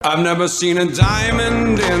I've never seen a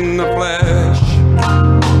diamond in the flesh.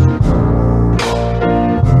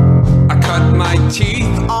 I cut my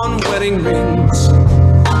teeth on wedding rings.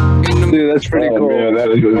 Dude, that's pretty cool. Man,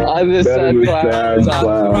 that is a, I miss that that is a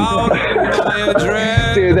clown. sad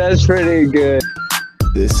clown. Dude, that's pretty good.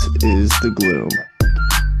 This is The Gloom,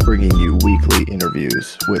 bringing you weekly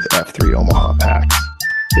interviews with F3 Omaha packs,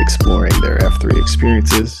 exploring their F3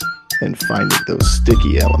 experiences and finding those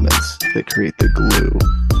sticky elements that create the glue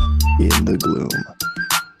in the gloom.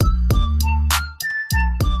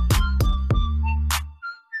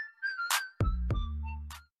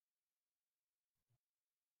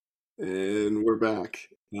 And we're back.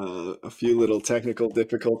 A few little technical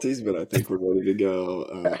difficulties, but I think we're ready to go.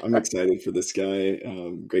 I'm excited for this guy.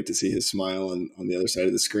 Great to see his smile on the other side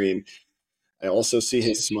of the screen. I also see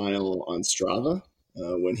his smile on Strava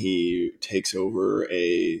when he takes over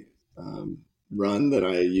a run that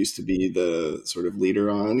I used to be the sort of leader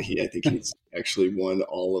on. I think he's actually won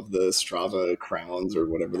all of the Strava Crowns or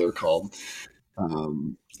whatever they're called.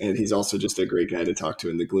 And he's also just a great guy to talk to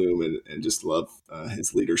in the gloom and just love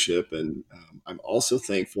his leadership. And I'm also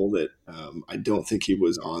thankful that I don't think he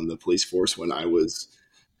was on the police force when I was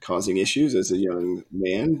causing issues as a young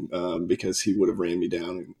man because he would have ran me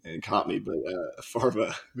down and caught me. But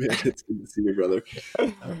Farva, man, it's good to see you, brother.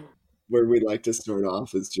 Where we'd like to start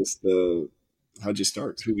off is just how'd you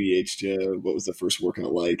start? Who EH'd you? What was the first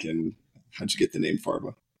workout like? And how'd you get the name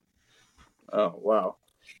Farva? Oh, wow.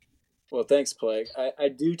 Well, thanks, Plague. I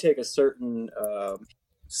do take a certain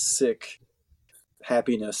sick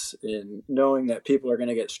happiness in knowing that people are going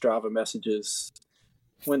to get Strava messages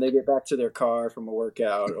when they get back to their car from a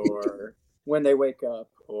workout or when they wake up,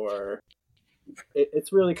 or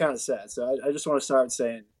it's really kind of sad. So I just want to start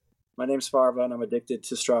saying my name's Farva and I'm addicted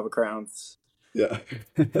to Strava Crowns. Yeah.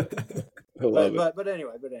 I love it. But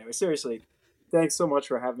anyway, seriously, thanks so much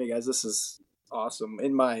for having me, guys. This is awesome.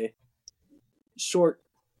 In my short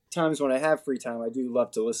times when I have free time, I do love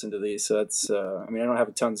to listen to these. So that's, I don't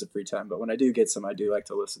have tons of free time, but when I do get some, I do like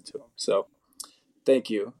to listen to them. So thank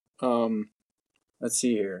you. Let's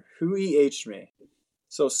see here. Who EH'd me?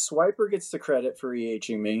 So Swiper gets the credit for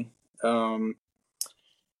EHing me.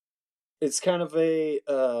 It's kind of a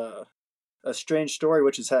strange story,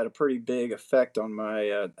 which has had a pretty big effect on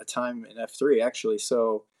my time in F3, actually.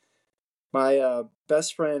 So my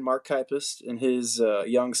best friend, Mark Kipest, and his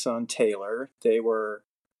young son, Taylor, they were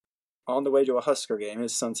on the way to a Husker game.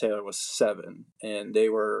 His son, Taylor, was 7, and they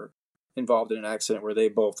were involved in an accident where they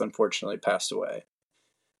both, unfortunately, passed away.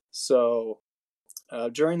 So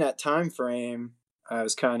during that time frame, I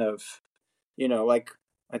was kind of, like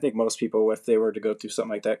I think most people, if they were to go through something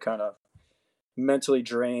like that, kind of mentally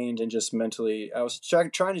drained and just mentally, I was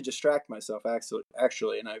trying to distract myself,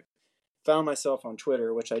 actually, and I found myself on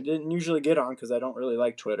Twitter, which I didn't usually get on because I don't really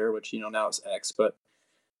like Twitter, which, now is X, but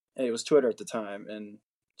it was Twitter at the time, and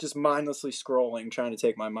just mindlessly scrolling, trying to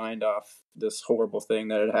take my mind off this horrible thing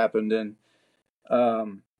that had happened. And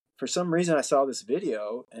for some reason, I saw this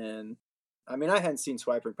video, and I hadn't seen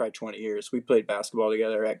Swiper in probably 20 years. We played basketball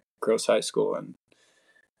together at Gross High School, and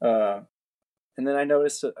then I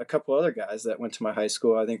noticed a couple other guys that went to my high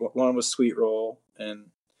school. I think one was Sweet Roll, and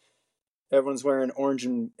everyone's wearing orange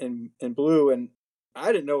and blue, and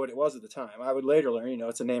I didn't know what it was at the time. I would later learn,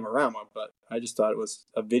 it's a name around one, but I just thought it was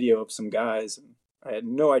a video of some guys, and I had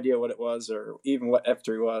no idea what it was or even what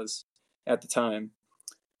F3 was at the time.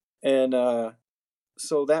 And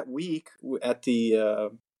so that week at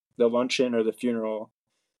the luncheon or the funeral,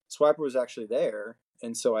 Swiper was actually there,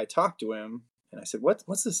 and so I talked to him, and I said,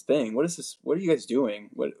 "What's this thing? What is this? What are you guys doing?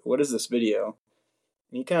 What is this video?"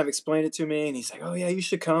 And he kind of explained it to me, and he's like, "Oh yeah, you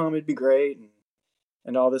should come. It'd be great,"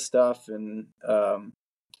 and all this stuff. And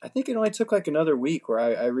I think it only took like another week where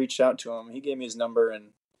I reached out to him. He gave me his number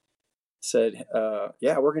and said,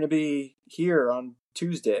 "Yeah, we're going to be here on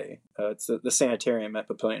Tuesday." It's the sanitarium at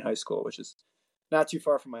Papillion High School, which is not too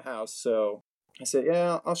far from my house. So I said,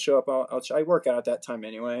 "Yeah, I'll show up. I work out at that time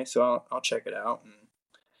anyway, so I'll check it out." And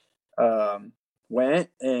went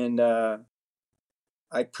and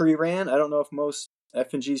I pre-ran. I don't know if most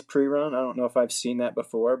F&Gs pre-run. I don't know if I've seen that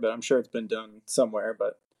before, but I'm sure it's been done somewhere.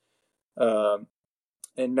 But and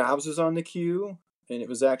Knobs was on the queue, and it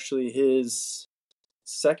was actually his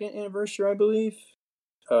 2nd anniversary, I believe.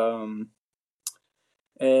 And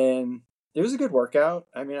it was a good workout.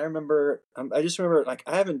 I just remember, like,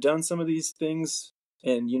 I haven't done some of these things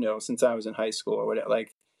since I was in high school or whatever,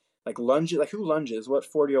 like lunges, like who lunges, what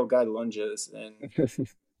 40-year-old guy lunges? And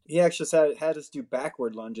he actually had us do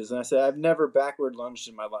backward lunges. And I said, I've never backward lunged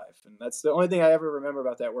in my life. And that's the only thing I ever remember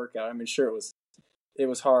about that workout. Sure, it it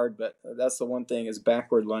was hard, but that's the one thing is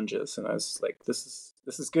backward lunges. And I was like, this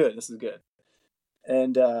is good. This is good.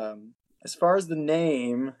 And as far as the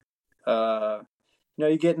name,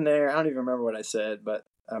 you get in there. I don't even remember what I said, but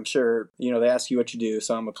I'm sure, they ask you what you do.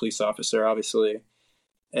 So I'm a police officer, obviously.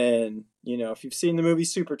 And, if you've seen the movie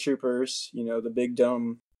Super Troopers, the big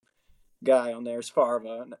dumb guy on there is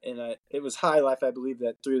Farva. And it was High Life, I believe,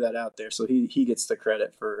 that threw that out there. So he gets the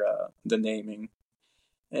credit for the naming.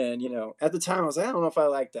 And, at the time I was like, I don't know if I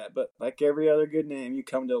like that. But like every other good name, you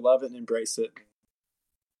come to love it and embrace it.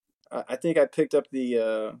 I think I picked up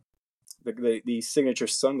the signature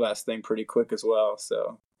sunglass thing pretty quick as well.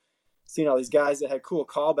 So seeing all these guys that had cool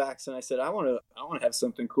callbacks, and I said, I want to have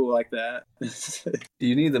something cool like that.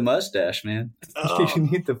 You need the mustache, man. Oh, you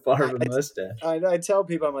need the Farva mustache. I tell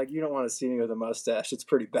people, I'm like, you don't want to see me with a mustache. It's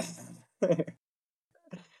pretty bad.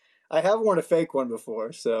 I have worn a fake one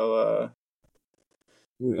before, so.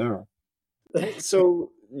 Yeah.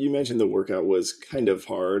 So you mentioned the workout was kind of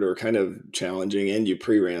hard or kind of challenging, and you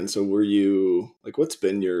pre-ran. So were you like, what's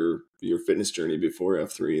been your fitness journey before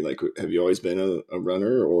F3? Like, have you always been a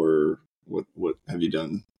runner, or what have you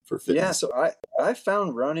done for fitness? Yeah, so I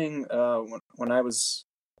found running when I was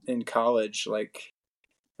in college. Like,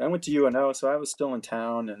 I went to UNO, so I was still in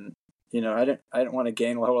town, and I didn't want to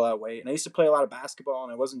gain a whole lot of weight. And I used to play a lot of basketball,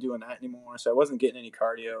 and I wasn't doing that anymore, so I wasn't getting any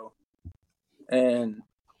cardio.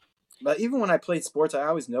 But even when I played sports, I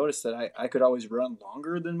always noticed that I could always run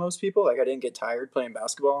longer than most people. Like, I didn't get tired playing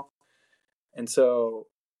basketball. And so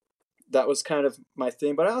that was kind of my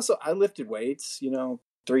thing. But I lifted weights,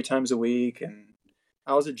 3 times a week. And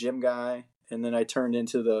I was a gym guy. And then I turned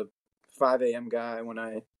into the 5 a.m. guy when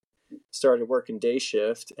I started working day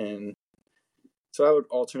shift. And so I would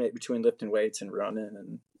alternate between lifting weights and running.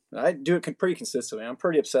 And I do it pretty consistently. I'm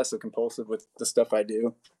pretty obsessive compulsive with the stuff I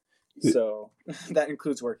do. So that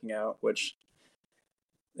includes working out, which,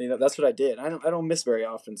 that's what I did. I don't miss very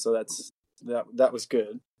often. So that was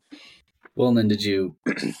good. Well, and then did you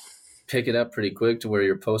pick it up pretty quick to where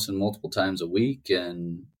you're posting multiple times a week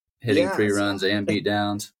and hitting pre-runs and beat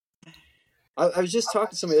downs? I was just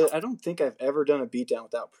talking to somebody. I don't think I've ever done a beat down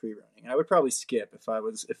without pre-running. I would probably skip if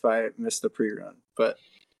I missed the pre-run, but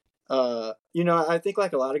I think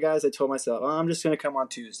like a lot of guys, I told myself, I'm just going to come on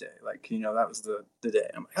Tuesday. Like, that was the day.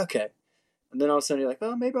 I'm like, okay. And then all of a sudden you're like,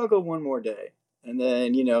 oh, maybe I'll go one more day. And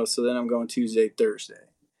then, so then I'm going Tuesday, Thursday.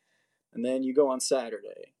 And then you go on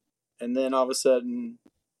Saturday. And then all of a sudden,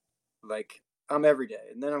 like, I'm every day.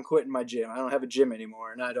 And then I'm quitting my gym. I don't have a gym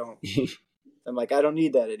anymore. And I'm like, I don't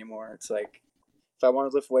need that anymore. It's like, if I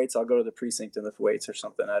want to lift weights, I'll go to the precinct and lift weights or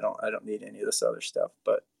something. I don't need any of this other stuff.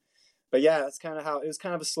 But yeah, that's kind of how it was.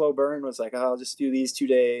 Kind of a slow burn. It was like, I'll just do these 2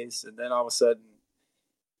 days, and then all of a sudden,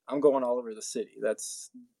 I'm going all over the city. That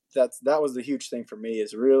was the huge thing for me,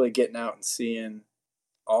 is really getting out and seeing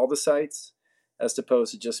all the sites, as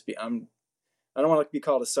opposed to just I don't want to be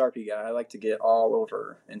called a SARPy guy. I like to get all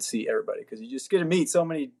over and see everybody, because you just get to meet so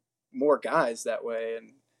many more guys that way,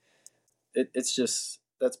 and it's just,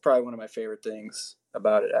 that's probably one of my favorite things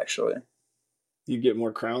about it, actually. You get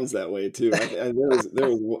more crowns that way too.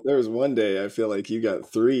 There was one day I feel like you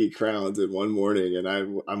got 3 crowns in one morning, and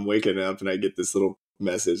I'm waking up and I get this little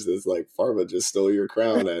message that's like, Farva just stole your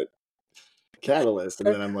crown at Catalyst,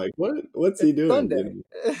 and then I'm like, what's he doing? Sunday.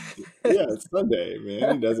 Yeah, it's Sunday,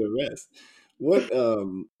 man. He doesn't rest.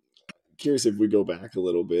 Curious if we go back a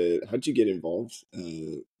little bit, how'd you get involved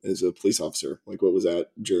as a police officer? Like, what was that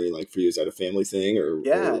journey like for you? Is that a family thing, or?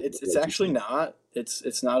 Yeah, or it's actually not.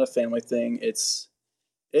 It's not a family thing. It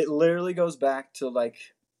literally goes back to like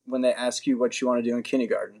when they ask you what you want to do in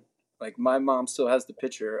kindergarten. Like, my mom still has the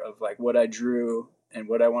picture of like what I drew and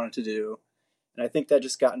what I wanted to do, and I think that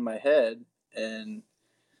just got in my head, and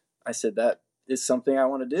I said that is something I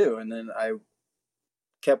want to do, and then I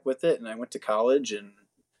kept with it, and I went to college, and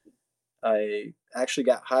I actually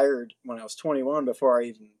got hired when I was 21 before I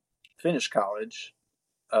even finished college.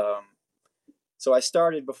 So I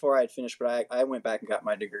started before I had finished, but I went back and got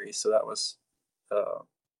my degree. So that was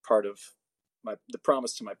part of the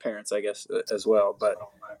promise to my parents, I guess, as well.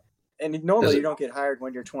 And normally you don't get hired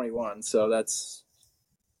when you're 21. So that's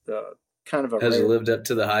kind of a Has it lived up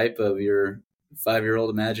to the hype of your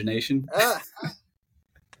 5-year-old imagination?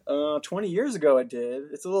 20 years ago it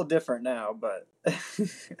did. It's a little different now, but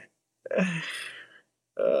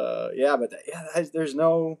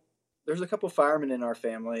there's a couple firemen in our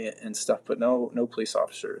family and stuff, but no police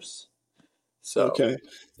officers. So okay.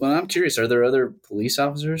 Well, I'm curious, are there other police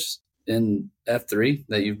officers in F3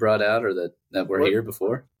 that you've brought out, or that were here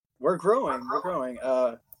before? We're growing.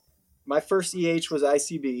 My first EH was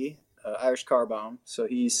ICB, Irish Car Bomb. So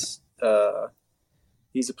he's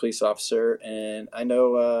He's a police officer, and I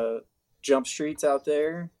know Jump Street's out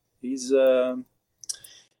there. He's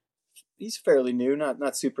fairly new,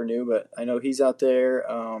 not super new, but I know he's out there.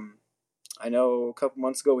 I know a couple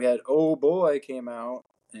months ago we had Oh Boy came out,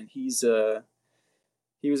 and he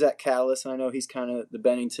was at Callis, and I know he's kind of the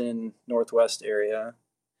Bennington Northwest area.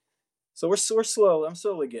 So we're slow. I'm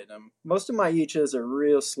slowly getting them. Most of my eaches are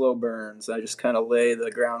real slow burns. I just kind of lay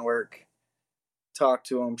the groundwork, talk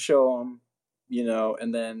to them, show them,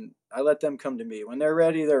 and then I let them come to me. When they're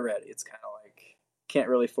ready, they're ready. It's kind of like, can't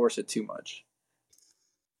really force it too much.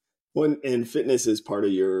 Well, and fitness is part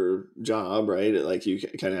of your job, right? Like you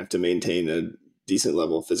kind of have to maintain a decent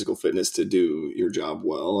level of physical fitness to do your job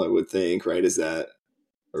well, I would think, right? Is that,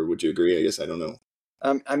 or would you agree? I guess I don't know.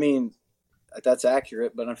 I mean, that's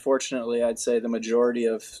accurate, but unfortunately, I'd say the majority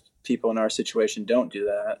of people in our situation don't do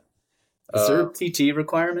that. Is there PT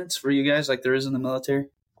requirements for you guys like there is in the military?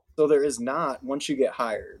 So there is not once you get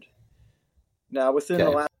hired. Now, within the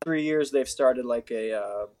last 3 years, they've started like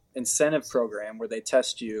a incentive program where they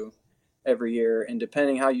test you every year, and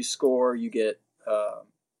depending how you score, you get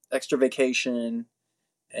extra vacation,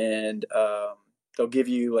 and they'll give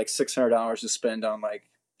you like $600 to spend on like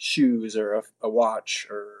shoes or a watch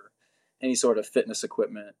or any sort of fitness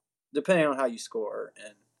equipment, depending on how you score.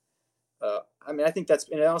 And I mean, I think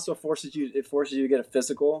and it also forces you to get a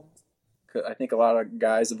physical. I think a lot of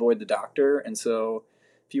guys avoid the doctor, and so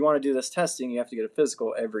if you want to do this testing, you have to get a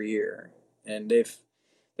physical every year. And they've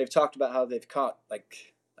talked about how they've caught,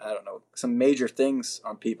 like, I don't know, some major things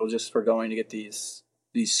on people just for going to get these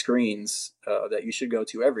screens that you should go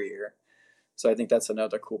to every year. So I think that's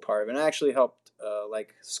another cool part of it. And I actually helped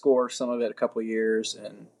like score some of it a couple of years,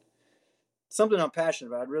 and something I'm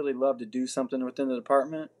passionate about. I'd really love to do something within the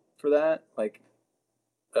department for that. Like,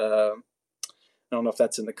 I don't know if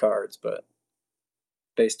that's in the cards, but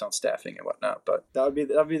based on staffing and whatnot. But that would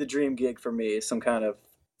be the dream gig for me, some kind of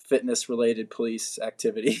fitness related police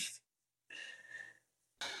activity.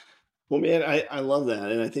 Well, man, I love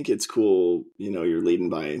that. And I think it's cool, you're leading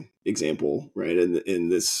by example, right? In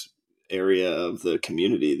this area of the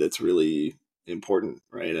community that's really important,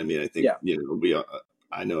 right? I mean, I think,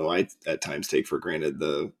 I know I at times take for granted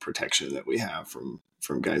the protection that we have from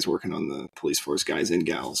guys working on the police force, guys and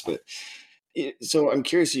gals. But so I'm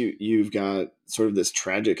curious, you've got sort of this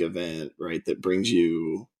tragic event, right, that brings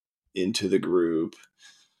you into the group.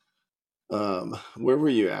 Where were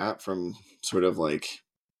you at from sort of like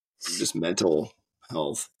just mental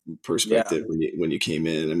health perspective when you came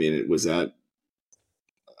in? I mean, was that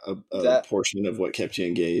a portion of what kept you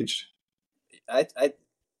engaged?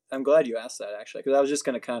 I'm glad you asked that, actually, because I was just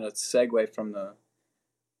going to kind of segue from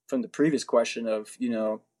the previous question of,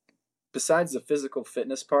 besides the physical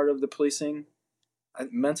fitness part of the policing,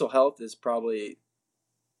 mental health is probably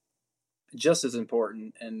just as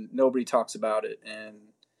important, and nobody talks about it. And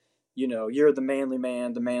you're the manly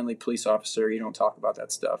man, the manly police officer. You don't talk about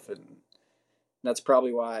that stuff, and that's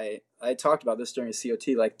probably why I talked about this during a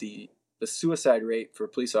COT. Like the suicide rate for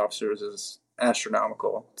police officers is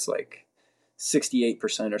astronomical. It's like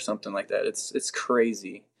 68% or something like that. It's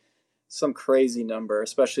crazy, some crazy number.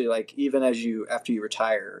 Especially like even after you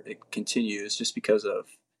retire, it continues just because of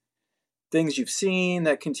things you've seen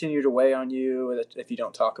that continue to weigh on you that if you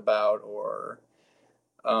don't talk about, or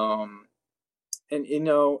and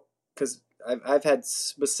because I've had,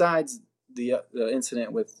 besides the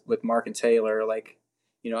incident with Mark and Taylor, like,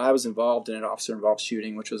 I was involved in an officer involved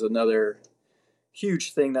shooting, which was another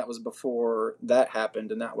huge thing that was before that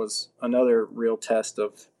happened, and that was another real test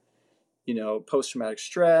of post-traumatic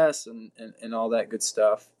stress and all that good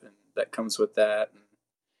stuff, and that comes with that. And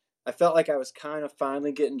I felt like I was kind of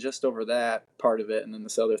finally getting just over that part of it, and then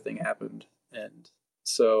this other thing happened. And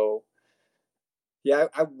so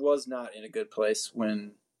I was not in a good place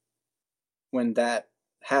when that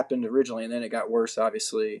happened originally, and then it got worse,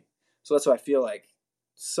 obviously. So that's why I feel like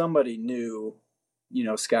somebody knew,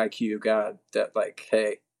 Sky Q, God, that like,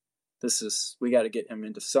 hey, we got to get him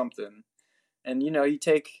into something. And,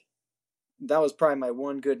 that was probably my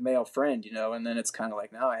one good male friend, and then it's kind of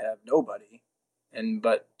like, now I have nobody.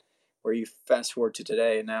 But where you fast forward to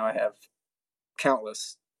today, and now I have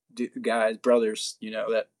countless guys, brothers,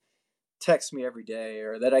 that text me every day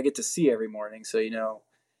or that I get to see every morning. So,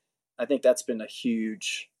 I think that's been a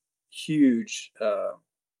huge, huge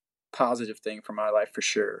positive thing for my life for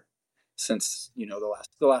sure, since the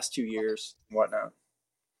last 2 years and whatnot.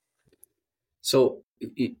 So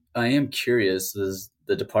I am curious, does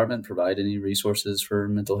the department provide any resources for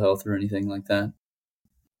mental health or anything like that?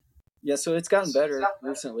 Yeah, so it's gotten better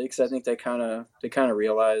recently, because I think they kind of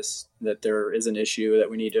realize that there is an issue that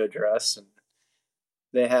we need to address, and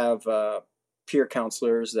they have peer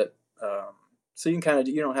counselors that, so you can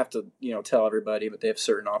you don't have to, tell everybody, but they have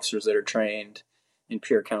certain officers that are trained in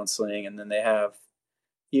peer counseling. And then they have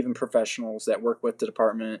even professionals that work with the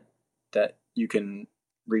department that you can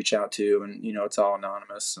reach out to, and, it's all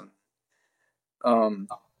anonymous.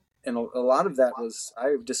 And a lot of that was,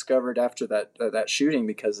 I discovered after that shooting,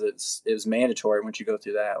 because it was mandatory once you go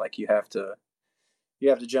through that. Like you have to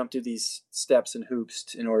jump through these steps and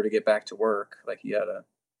hoops in order to get back to work. Like you got to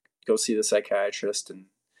go see the psychiatrist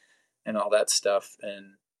and all that stuff.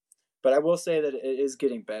 But I will say that it is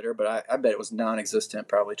getting better, but I bet it was non-existent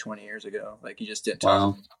probably 20 years ago. Like you just didn't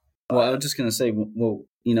talk. Well, I was just going to say, well,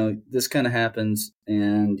 this kind of happens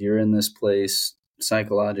and you're in this place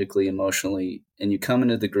psychologically, emotionally, and you come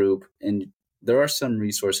into the group and there are some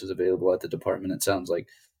resources available at the department, it sounds like.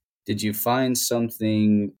 Did you find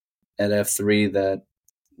something at F3 that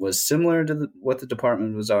was similar to what the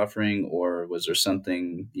department was offering, or was there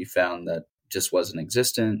something you found that just wasn't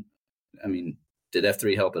existent? I mean, did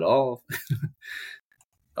F3 help at all?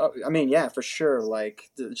 Yeah, for sure. Like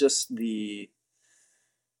just the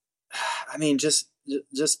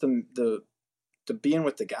being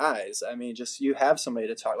with the guys. I mean, just you have somebody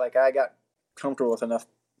to talk. Like I got comfortable with enough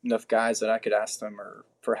guys that I could ask them or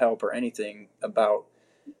for help or anything about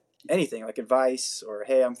anything, like advice, or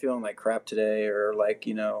hey, I'm feeling like crap today, or like,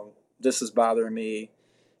 this is bothering me,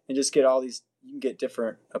 and just get all these, you can get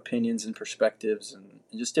different opinions and perspectives and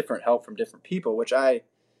just different help from different people, which like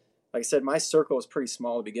I said, my circle was pretty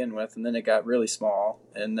small to begin with, and then it got really small,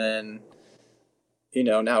 and then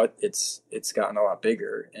now it's gotten a lot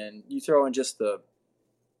bigger. And you throw in just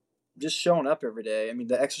showing up every day. I mean,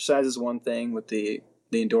 the exercise is one thing, with the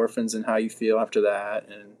endorphins and how you feel after that,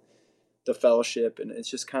 and the fellowship, and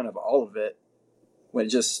it's just kind of all of it. When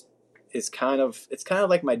it's kind of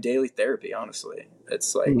like my daily therapy, honestly.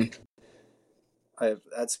 It's like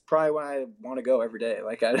that's probably why I want to go every day.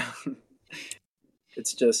 Like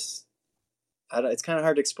it's kind of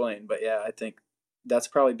hard to explain, but yeah, I think that's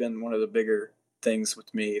probably been one of the bigger things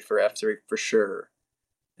with me for F3 for sure,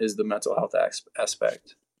 is the mental health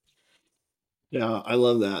aspect. Yeah, I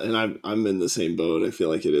love that, and I'm in the same boat. I feel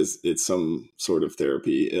like it's some sort of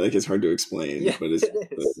therapy. Like it's hard to explain, but it's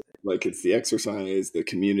like it's the exercise, the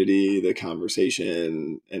community, the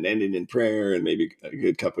conversation, and ending in prayer, and maybe a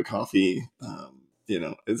good cup of coffee.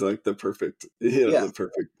 It's like the perfect, the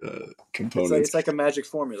perfect components. It's like a magic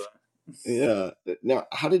formula. Yeah. Now,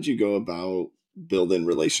 how did you go about building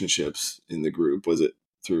relationships in the group? Was it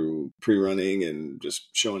through pre-running and just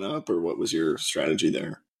showing up, or what was your strategy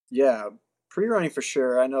there? Yeah. Pre-running for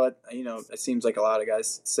sure. I know it seems like a lot of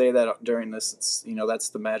guys say that during this. It's, that's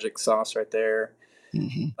the magic sauce right there.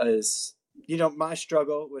 Mm-hmm. Is, my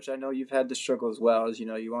struggle, which I know you've had the struggle as well, is,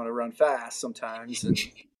 you want to run fast sometimes. And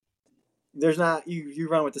there's not, you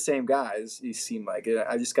run with the same guys, you seem like.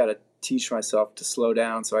 I just got to teach myself to slow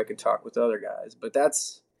down so I can talk with other guys. But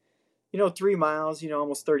that's, 3 miles,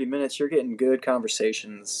 almost 30 minutes, you're getting good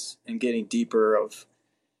conversations and getting deeper of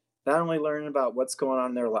not only learning about what's going on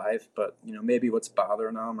in their life, but, maybe what's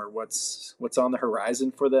bothering them or what's on the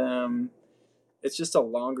horizon for them. It's just a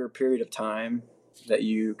longer period of time that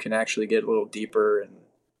you can actually get a little deeper. And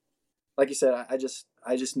like you said, I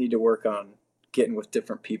just need to work on getting with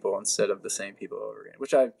different people instead of the same people over again,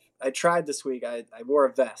 which I tried this week. I wore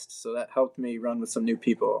a vest, so that helped me run with some new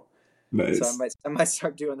people. Nice. So I might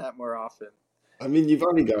start doing that more often. I mean, you've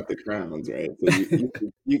already got the crowns, right? So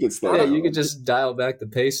you could slow down. Yeah, you could just dial back the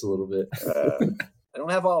pace a little bit. I don't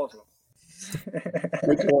have all of them.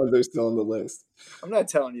 Which ones are still on the list? I'm not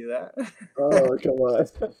telling you that. Oh, come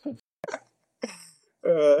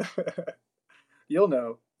on. You'll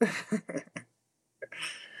know.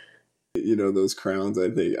 Those crowns, I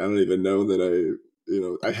don't even know that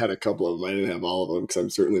I had a couple of them. I didn't have all of them because I'm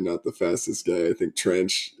certainly not the fastest guy. I think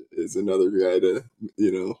Trench is another guy to,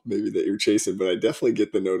 maybe that you're chasing, but I definitely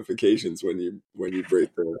get the notifications when you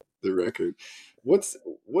break the record. What's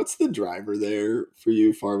the driver there for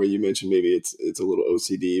you, Farva? You mentioned maybe it's a little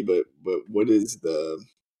OCD, but what is the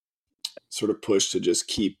sort of push to just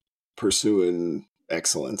keep pursuing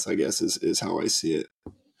excellence, I guess is how I see it.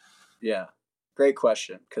 Yeah. Great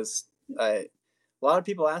question. Because a lot of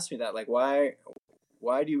people ask me that, like, why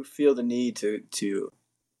do you feel the need to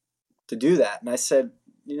do that? And I said,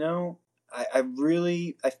 I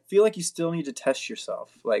feel like you still need to test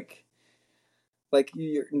yourself. Like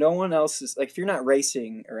no one else is, like, if you're not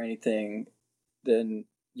racing or anything, then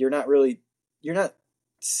you're not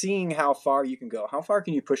seeing how far you can go. How far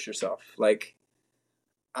can you push yourself? Like,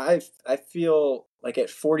 I feel like at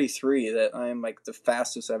 43 that I'm like the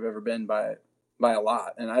fastest I've ever been by a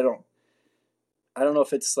lot. And I don't know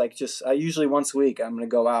if it's like just, I usually once a week I'm going to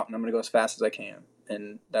go out and I'm going to go as fast as I can.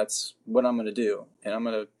 And that's what I'm going to do. And I'm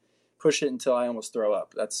going to push it until I almost throw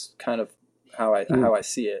up. That's kind of how I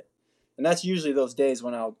see it. And that's usually those days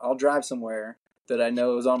when I'll drive somewhere that I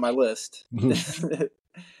know is on my list.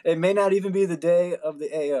 It may not even be the day of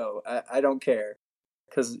the AO. I don't care.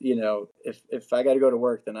 Because, you know, if I got to go to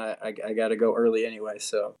work, then I got to go early anyway.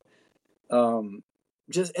 So,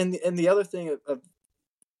 just, and the other thing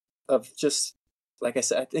of just, like I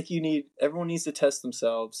said, I think everyone needs to test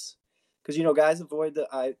themselves, because, you know, guys avoid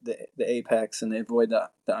the Apex and they avoid the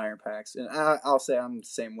Iron Packs. And I'll say I'm the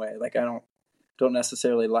same way. Like, I don't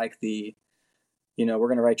necessarily like the, you know, we're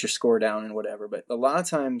going to write your score down and whatever. But a lot of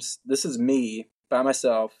times this is me by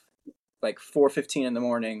myself, like 4:15 in the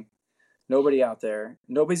morning, nobody out there.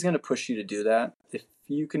 Nobody's going to push you to do that. If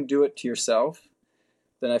you can do it to yourself,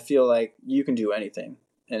 then I feel like you can do anything.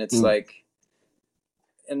 And it's like,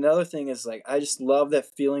 another thing is like, I just love that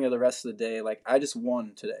feeling of the rest of the day. Like, I just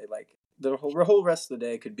won today. Like, the whole rest of the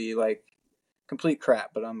day could be like complete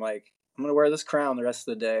crap, but I'm like, I'm going to wear this crown the rest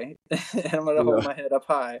of the day and I'm going to hold my head up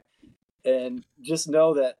high and just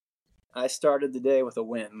know that I started the day with a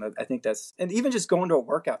win. I think that's, and even just going to a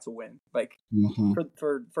workout's a win. Like,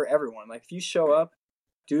 for everyone, like if you show up,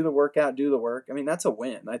 do the workout, do the work, I mean, that's a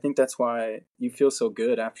win. I think that's why you feel so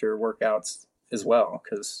good after workouts as well,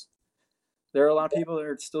 because there are a lot of people that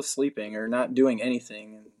are still sleeping or not doing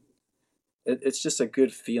anything, and it's just a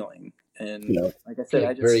good feeling. And like I said,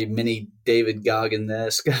 I just very mini David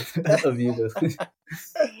Goggin-esque of you to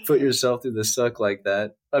put yourself through the suck like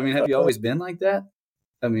that. I mean, have you always been like that?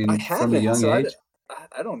 I mean, I from a haven't. young So age?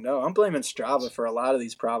 I don't know. I'm blaming Strava for a lot of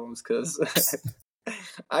these problems, because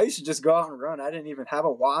I used to just go out and run. I didn't even have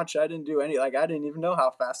a watch. I didn't do any, like, I didn't even know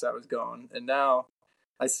how fast I was going. And now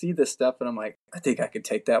I see this stuff and I'm like, I think I could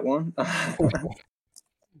take that one.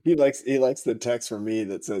 He likes the text from me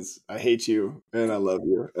that says, "I hate you and I love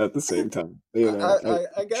you" at the same time. You know,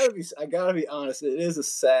 I gotta be honest. It is a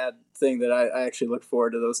sad thing that I actually look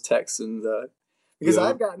forward to those texts, and because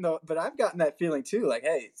I've gotten that feeling too. Like,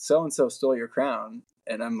 hey, so and so stole your crown,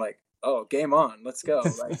 and I'm like, oh, game on, let's go.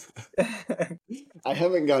 Like, I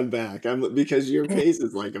haven't gone back. Because your pace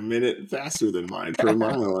is like a minute faster than mine per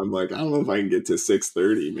mile. I'm like, I don't know if I can get to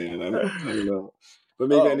 6:30, man. I don't know. But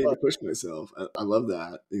maybe I need to push myself. I love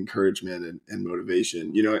that encouragement and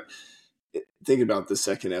motivation. You know, thinking about the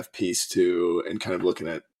second F piece too, and kind of looking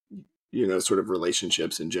at, you know, sort of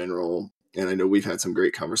relationships in general. And I know we've had some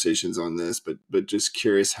great conversations on this, but just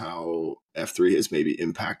curious how F3 has maybe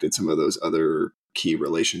impacted some of those other key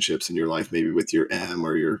relationships in your life, maybe with your M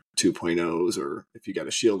or your 2.0s, or if you got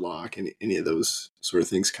a shield lock, and any of those sort of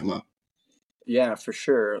things come up. Yeah, for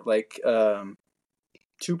sure. Like,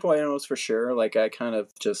 2.0s for sure. Like, I kind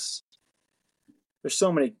of just, there's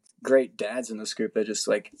so many great dads in this group that just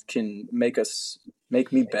like can make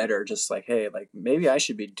me better. Just like, hey, like maybe I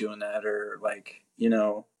should be doing that. Or like, you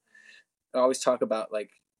know, I always talk about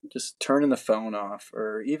like just turning the phone off,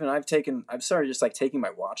 or even I've started just like taking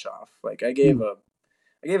my watch off. Like, I gave a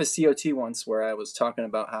COT once where I was talking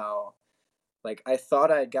about how, like, I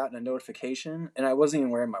thought I had gotten a notification and I wasn't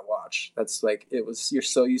even wearing my watch. That's like, you're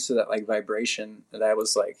so used to that like vibration that I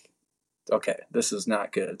was like, okay, this is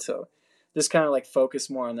not good. So just kind of like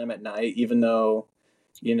focus more on them at night, even though,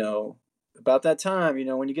 you know, about that time, you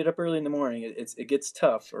know, when you get up early in the morning, it gets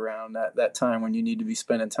tough around that time when you need to be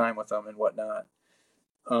spending time with them and whatnot.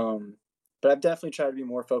 But I've definitely tried to be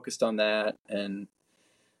more focused on that, and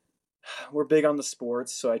we're big on the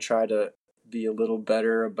sports. So I try to be a little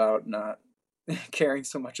better about not caring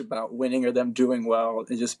so much about winning or them doing well,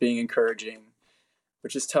 and just being encouraging,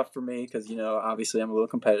 which is tough for me because, you know, obviously I'm a little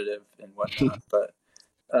competitive and whatnot. But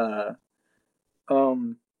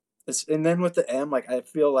and then with the M, like, I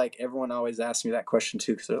feel like everyone always asks me that question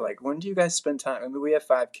too, because they're like, when do you guys spend time? I mean, we have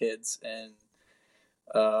 5 kids, and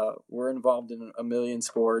we're involved in a million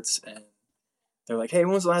sports, and they're like, hey,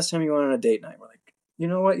 when was the last time you went on a date night? We're like, you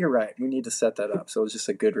know what, you're right, we need to set that up. So it's just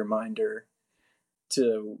a good reminder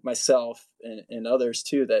to myself and others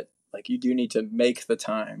too, that like, you do need to make the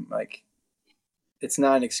time. Like, it's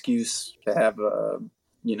not an excuse to have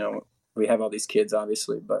you know, we have all these kids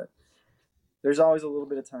obviously, but there's always a little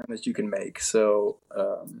bit of time that you can make. So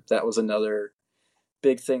that was another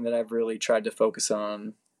big thing that I've really tried to focus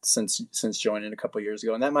on since joining a couple of years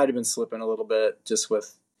ago. And that might've been slipping a little bit just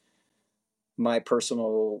with my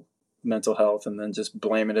personal mental health, and then just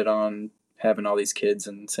blaming it on having all these kids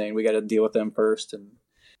and saying we got to deal with them first.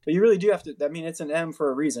 But you really do have to, I mean, it's an M for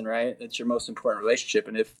a reason, right? It's your most important relationship.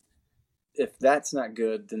 And if that's not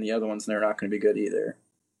good, then the other ones, they're not going to be good either.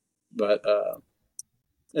 But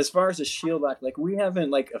as far as the shield lock, like we haven't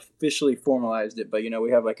like officially formalized it, but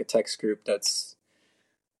we have like a text group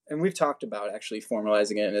and we've talked about actually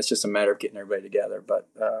formalizing it, and it's just a matter of getting everybody together. But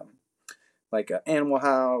like Animal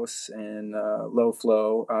House and Low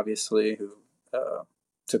Flow, obviously, who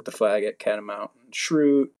took the flag at Catamount and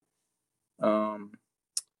Shroot.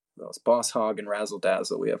 Boss Hog and Razzle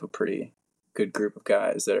Dazzle. We have a pretty good group of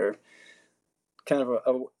guys that are kind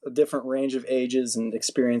of a different range of ages and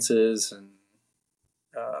experiences, and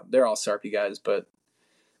they're all Sarpy guys, but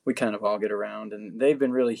we kind of all get around, and they've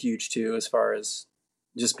been really huge too, as far as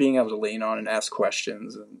just being able to lean on and ask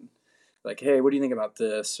questions and like, hey, what do you think about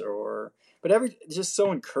this? But just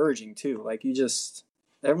so encouraging too. Like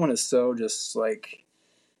everyone is so just like,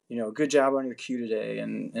 good job on your cue today.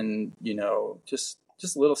 And just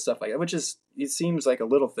little stuff like that, which it seems like a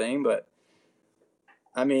little thing, but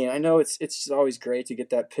I mean, I know it's always great to get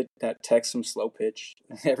that text from Slow Pitch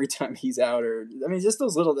every time he's out, or I mean, just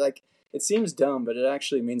those little, like, it seems dumb, but it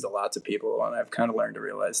actually means a lot to people, and I've kind of learned to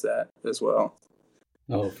realize that as well.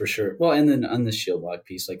 Oh, for sure. Well, and then on the shield lock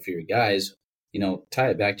piece, like for your guys, tie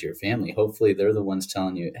it back to your family. Hopefully, they're the ones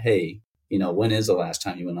telling you, hey, when is the last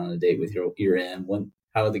time you went on a date with your in?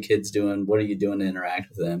 How are the kids doing? What are you doing to interact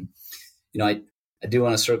with them? I do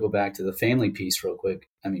want to circle back to the family piece real quick.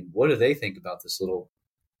 I mean, what do they think about this little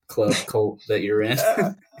club cult that you're in?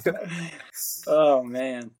 Oh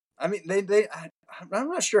man, I mean, I'm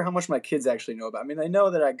not sure how much my kids actually know about. I mean, they know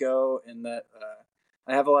that I go and that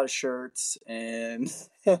I have a lot of shirts and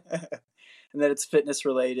and that it's fitness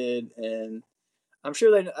related, and I'm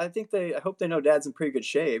sure I hope they know Dad's in pretty good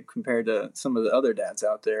shape compared to some of the other dads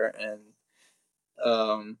out there,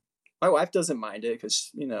 and my wife doesn't mind it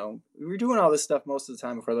because we're doing all this stuff most of the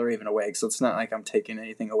time before they're even awake, so it's not like I'm taking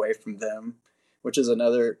anything away from them, which is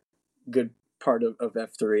another good part of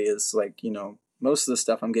F3 is like, most of the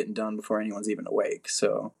stuff I'm getting done before anyone's even awake.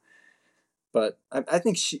 So, but I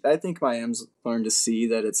think my M's learned to see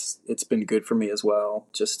that it's been good for me as well.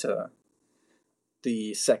 Just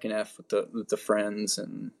the second F with the friends,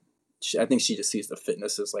 and I think she just sees the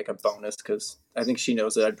fitness as like a bonus because I think she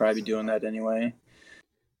knows that I'd probably be doing that anyway.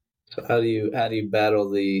 So how do you battle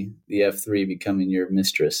the F3 becoming your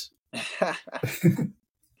mistress? I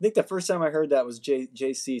think the first time I heard that was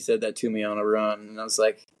JC said that to me on a run, and I was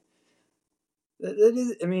like,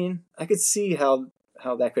 I mean, I could see how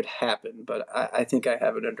that could happen, but I think I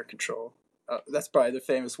have it under control. That's probably the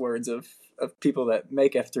famous words of people that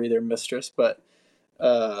make F3 their mistress, but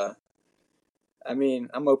I mean,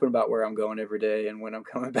 I'm open about where I'm going every day and when I'm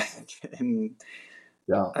coming back, and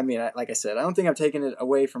yeah. I mean, like I said, I don't think I'm taking it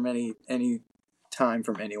away from any time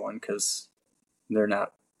from anyone because they're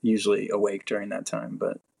not usually awake during that time.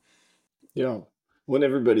 But yeah, when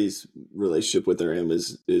everybody's relationship with their M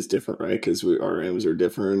is different, right? Because our M's are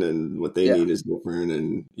different, and what they need is different,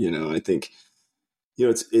 and I think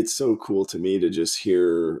it's so cool to me to just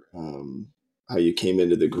hear how you came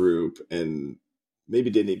into the group and maybe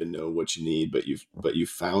didn't even know what you need, but you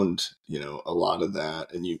found a lot of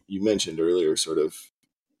that, and you mentioned earlier sort of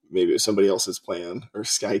maybe it was somebody else's plan or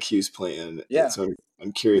SkyQ's plan. Yeah. And so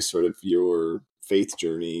I'm curious sort of your faith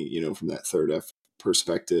journey, from that third F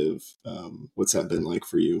perspective. What's that been like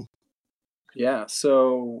for you? Yeah.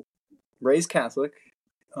 So raised Catholic,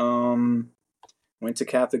 went to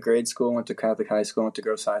Catholic grade school, went to Catholic high school, went to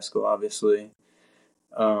Gross High School, obviously.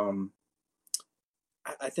 I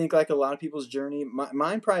think like a lot of people's journey,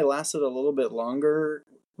 mine probably lasted a little bit longer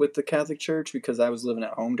with the Catholic Church because I was living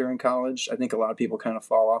at home during college. I think a lot of people kind of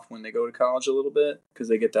fall off when they go to college a little bit because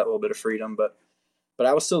they get that little bit of freedom. But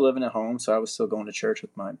I was still living at home, so I was still going to church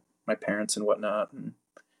with my parents and whatnot. And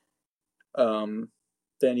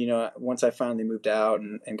then once I finally moved out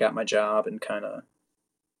and got my job and kind of,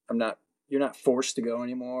 you're not forced to go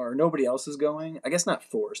anymore, or nobody else is going. I guess not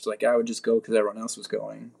forced. Like I would just go because everyone else was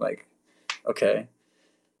going. Like, okay.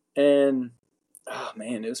 And oh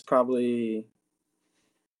man, it was probably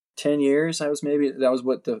 10 years. That was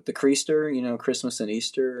what the Creaster, Christmas and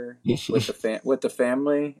Easter with the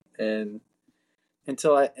family, and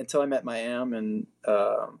until I met my M and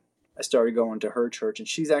I started going to her church, and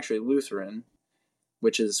she's actually Lutheran,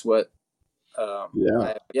 which is what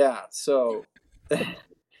so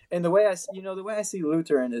and the way I see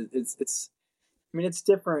Lutheran is it's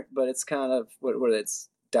different, but it's kind of what it's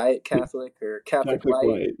Diet Catholic or Catholic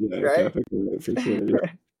Light, right? Catholic Light for sure.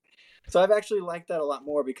 Yeah. So I've actually liked that a lot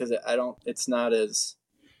more because it's not as,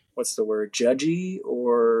 what's the word, judgy,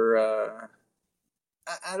 or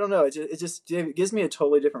I don't know. It just gives me a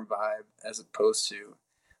totally different vibe as opposed to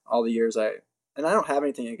all the years and I don't have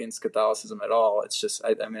anything against Catholicism at all. It's just,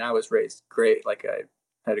 I was raised great. Like I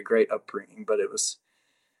had a great upbringing, but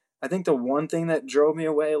I think the one thing that drove me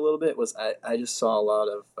away a little bit was I just saw a lot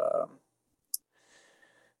of,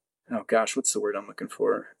 oh gosh, what's the word I'm looking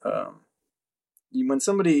for? When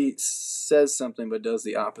somebody says something but does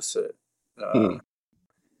the opposite,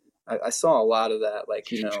 I saw a lot of that. Like,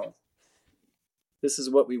 this is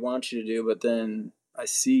what we want you to do, but then I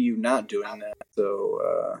see you not doing that.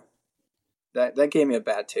 So that gave me a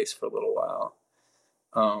bad taste for a little while.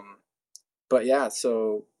 But yeah,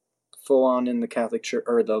 so full on in the Catholic Church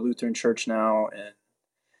or the Lutheran Church now. And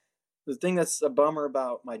the thing that's a bummer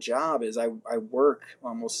about my job is I work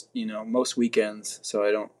almost, most weekends, so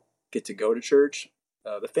I don't get to go to church.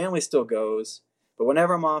 The family still goes, but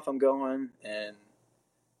whenever I'm off, I'm going, and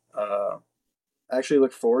I actually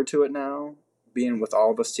look forward to it now, being with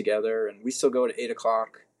all of us together. And we still go to 8:00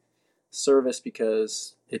 service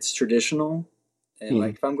because it's traditional. And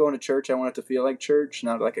like, if I'm going to church, I want it to feel like church,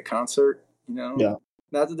 not like a concert, Yeah.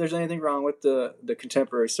 Not that there's anything wrong with the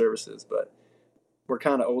contemporary services, but we're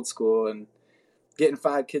kind of old school, and getting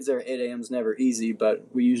 5 kids there at 8 a.m. is never easy,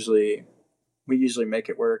 but we usually make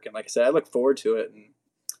it work. And like I said, I look forward to it. And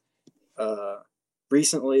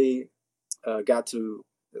recently I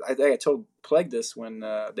think I told Plague this when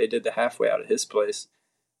they did the halfway out at his place.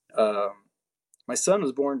 My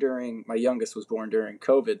youngest was born during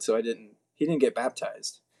COVID, so he didn't get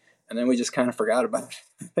baptized. And then we just kind of forgot about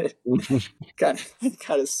it. kind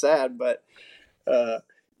of sad, but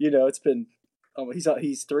it's been,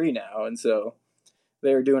 he's 3 now. And so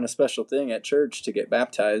they were doing a special thing at church to get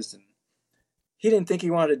baptized, and he didn't think he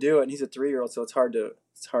wanted to do it. And he's a 3-year-old, so it's hard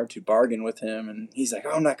to bargain with him. And he's like,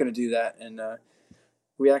 "Oh, I'm not going to do that." And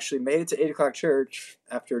we actually made it to 8:00 church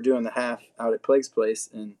after doing the half out at Plague's place.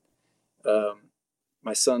 And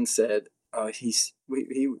my son said, he said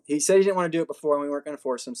he didn't want to do it before, and we weren't going to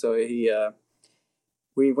force him. So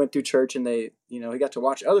we went through church, and he got to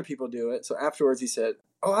watch other people do it. So afterwards he said,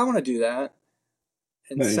 "Oh, I want to do that."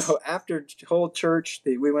 And nice. So after whole church,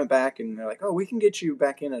 we went back, and they're like, "Oh, we can get you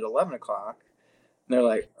back in at 11:00. And they're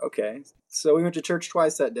like, "Okay." So we went to church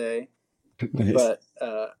twice that day. Nice. But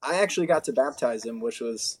I actually got to baptize him, which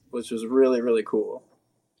was really, really cool.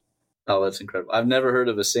 Oh, that's incredible. I've never heard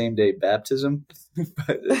of a same-day baptism,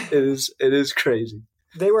 but it is crazy.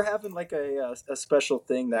 They were having like a special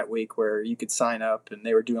thing that week where you could sign up, and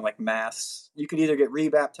they were doing like mass. You could either get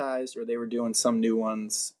rebaptized, or they were doing some new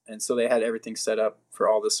ones. And so they had everything set up for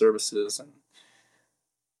all the services, and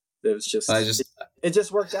it was just, it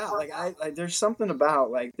just worked out. Like there's something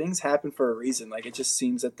about, like, things happen for a reason. Like, it just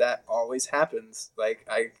seems that always happens. Like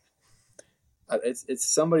it's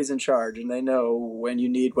somebody's in charge, and they know when you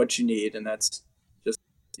need what you need. And that's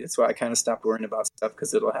why I kind of stopped worrying about stuff,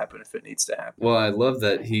 because it'll happen if it needs to happen. Well, I love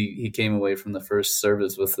that he came away from the first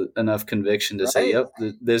service with enough conviction to say, "Yep,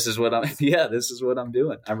 this is what I'm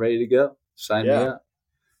doing. I'm ready to go. Sign me up."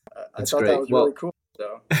 That's great. That was really cool.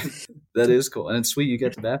 So. That is cool. And it's sweet you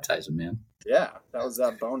get to baptize him, man. Yeah, that was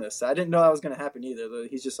that bonus. I didn't know that was going to happen either.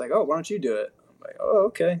 He's just like, "Oh, why don't you do it?" I'm like, "Oh,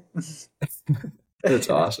 okay." That's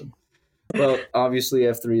awesome. Well, obviously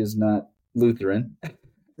F3 is not Lutheran.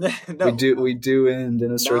 No. We do end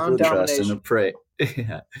in a circle of trust and a pray.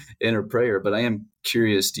 Yeah, in a prayer. But I am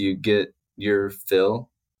curious, do you get your fill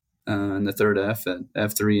in the third F at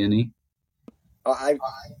F3NE? I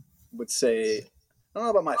would say, I don't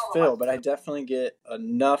know about my fill, but I definitely get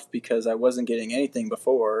enough, because I wasn't getting anything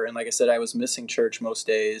before. And like I said, I was missing church most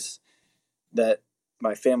days that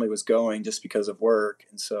my family was going just because of work.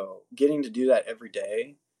 And so getting to do that every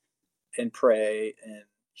day and pray and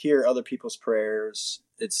hear other people's prayers,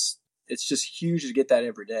 it's just huge to get that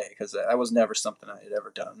every day, because that was never something I had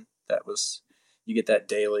ever done. You get that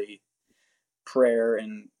daily prayer.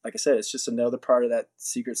 And like I said, it's just another part of that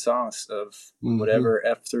secret sauce of whatever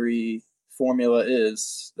F3 formula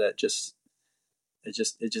is, that it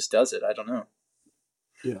just does it. I don't know.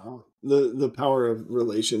 Yeah. The power of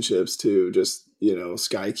relationships too, just,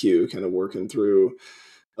 Sky Q, kind of working through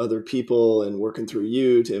other people and working through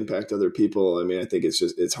you to impact other people. I mean, I think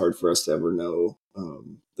it's hard for us to ever know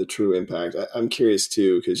the true impact. I'm curious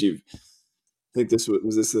too, because I think this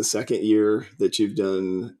was the second year that you've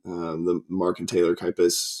done the Mark and Taylor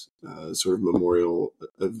Kipest sort of memorial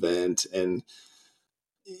event. And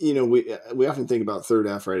we often think about third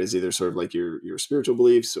F, right, as either sort of like your spiritual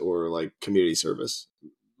beliefs or like community service.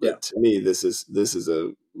 But to me, this is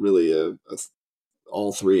a really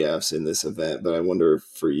all 3 Fs in this event. But I wonder,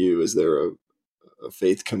 for you, is there a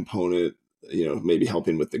faith component, maybe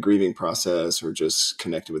helping with the grieving process, or just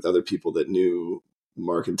connecting with other people that knew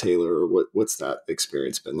Mark and Taylor, or what's that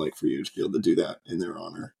experience been like for you to be able to do that in their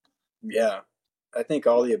honor? Yeah, I think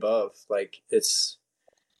all the above. Like, it's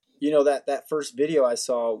that first video I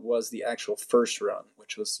saw was the actual first run,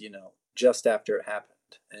 which was, just after it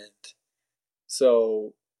happened. And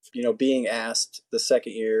so, being asked the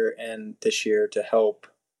second year and this year to help,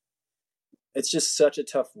 it's just such a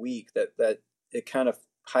tough week that it kind of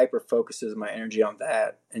hyper focuses my energy on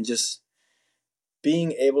that, and just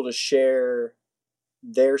being able to share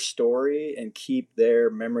their story and keep their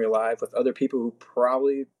memory alive with other people who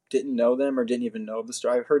probably didn't know them or didn't even know of the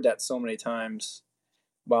story. I've heard that so many times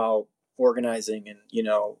while organizing and,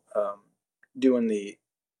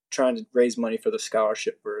 trying to raise money for the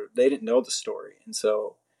scholarship, where they didn't know the story. And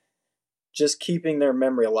so just keeping their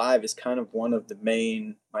memory alive is kind of one of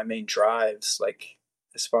my main drives, like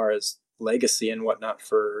as far as legacy and whatnot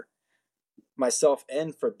for myself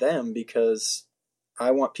and for them, because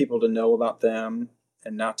I want people to know about them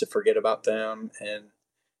and not to forget about them. And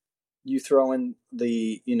you throw in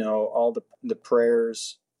the, all the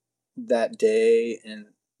prayers that day, and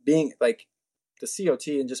being like the COT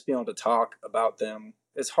and just being able to talk about them,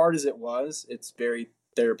 as hard as it was, it's very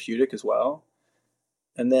therapeutic as well.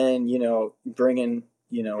 And then, bringing,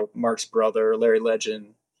 Mark's brother, Larry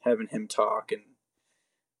Legend, having him talk, and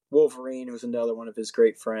Wolverine, who's another one of his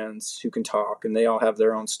great friends who can talk, and they all have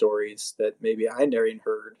their own stories that maybe I never even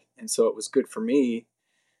heard. And so it was good for me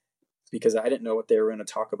because I didn't know what they were going to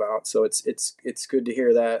talk about. So it's good to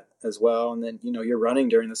hear that as well. And then, you're running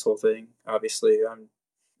during this whole thing. Obviously,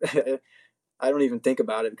 I don't even think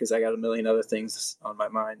about it because I got a million other things on my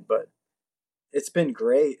mind, but it's been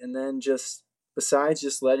great. And then just besides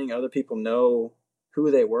just letting other people know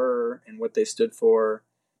who they were and what they stood for,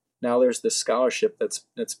 now there's this scholarship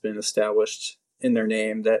that's been established in their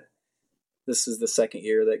name, that this is the second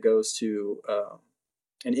year that goes to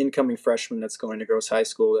an incoming freshman that's going to Gross High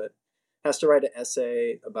School that has to write an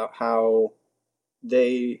essay about how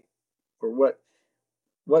they, or what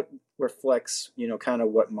reflects, kind of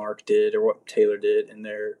what Mark did or what Taylor did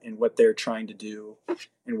in what they're trying to do,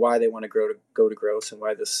 and why they want to go to Gross, and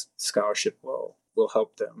why this scholarship will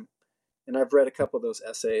help them. And I've read a couple of those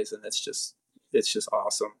essays, and it's just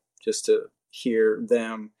awesome just to hear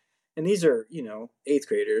them. And these are, eighth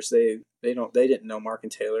graders. They didn't know Mark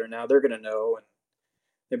and Taylor. Now they're going to know, and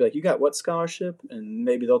they'll be like, you got what scholarship? And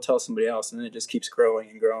maybe they'll tell somebody else, and then it just keeps growing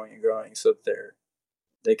and growing and growing, so that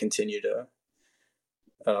they continue to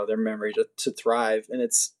their memory to thrive. And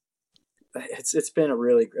it's been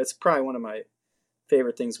it's probably one of my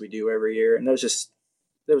favorite things we do every year. And there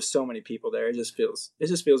was so many people there. It just feels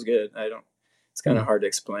good. It's kind of hard to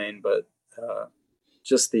explain, but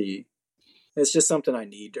it's just something I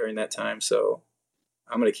need during that time. So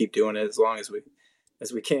I'm going to keep doing it as long as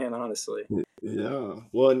we can, honestly. Yeah.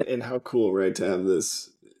 Well, and how cool, right, to have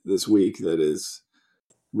this week that is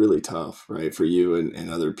really tough, right, for you and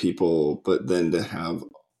other people, but then to have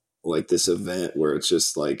like this event where it's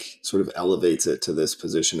just like sort of elevates it to this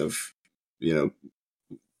position of,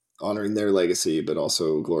 honoring their legacy, but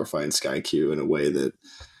also glorifying SkyQ in a way that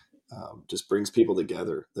just brings people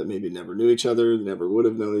together that maybe never knew each other, never would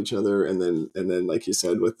have known each other. And then, like you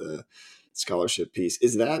said, with the scholarship piece,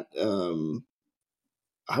 is that,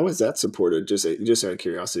 how is that supported? Just out of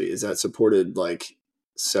curiosity, is that supported like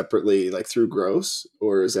separately, like through Gross,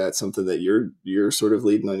 or is that something that you're sort of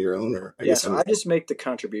leading on your own? Or I just make the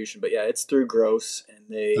contribution, but yeah, it's through Gross,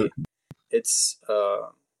 and it's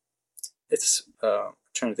I'm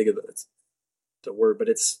trying to think of the word, but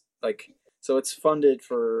it's like, so it's funded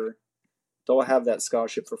for, they'll have that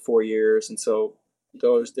scholarship for 4 years. And so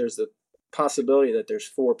there's the possibility that there's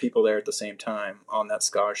 4 people there at the same time on that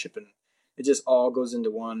scholarship, and it just all goes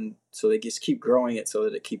into one. So they just keep growing it so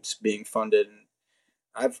that it keeps being funded. And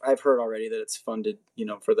I've heard already that it's funded,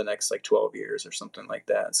 for the next like 12 years or something like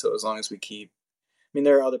that. So as long as we keep,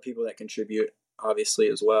 there are other people that contribute obviously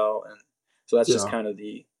as well. And so that's just kind of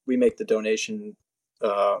we make the donation.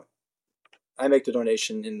 I make the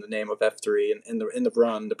donation in the name of F3 and in the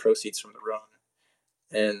run, the proceeds from the run.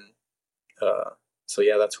 And so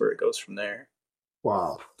yeah, that's where it goes from there.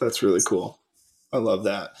 Wow. That's really cool. I love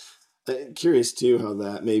that. I'm curious too how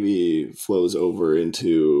that maybe flows over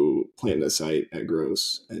into planting a site at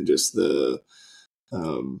Gross, and just the I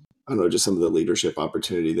don't know, just some of the leadership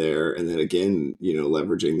opportunity there, and then again,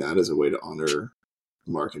 leveraging that as a way to honor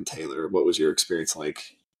Mark and Taylor. What was your experience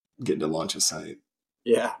like getting to launch a site?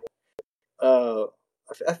 Yeah, I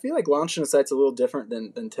feel like launching a site's a little different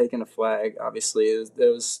than taking a flag. Obviously,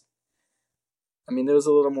 there was a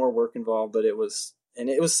little more work involved, but it was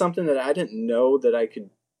something that I didn't know that I could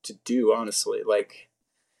to do, honestly. Like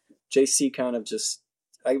JC kind of just,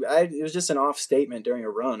 it was just an off statement during a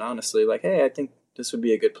run, honestly. Like, hey, I think this would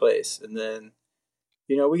be a good place. And then,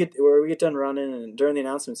 we get done running, and during the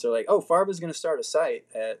announcements, they're like, oh, Farva's going to start a site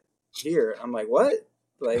at here. I'm like, what?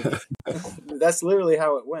 Like, that's literally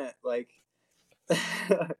how it went. Like,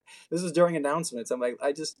 this is during announcements. I'm like,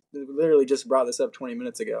 I just literally just brought this up 20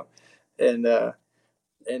 minutes ago. But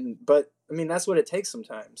I mean, that's what it takes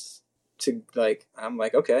sometimes to like, I'm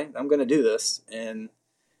like, okay, I'm going to do this. And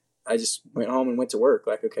I just went home and went to work.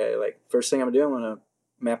 Like, okay, like first thing I'm doing, I'm going to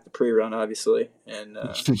map the pre-run, obviously. And,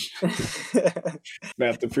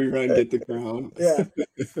 map the pre-run, get the crown. Yeah.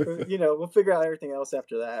 We'll figure out everything else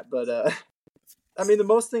after that. But, I mean, the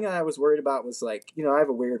most thing I was worried about was like, I have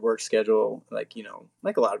a weird work schedule, like,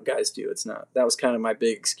 like a lot of guys do. That was kind of my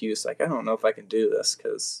big excuse. Like, I don't know if I can do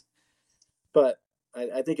this but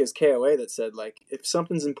I think it's KOA that said, like, if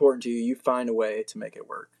something's important to you, you find a way to make it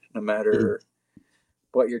work, no matter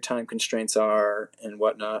what your time constraints are and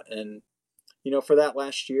whatnot. And, for that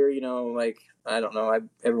last year, like, I don't know,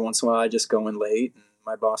 every once in a while I just go in late and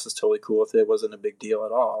my boss is totally cool with it. It wasn't a big deal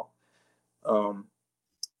at all.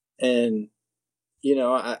 And,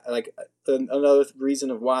 I like another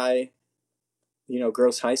reason of why,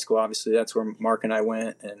 Gross High School, obviously that's where Mark and I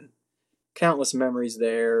went, and countless memories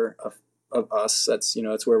there of us. That's,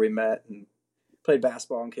 it's where we met and played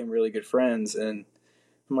basketball and became really good friends. And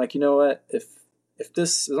I'm like, you know what, if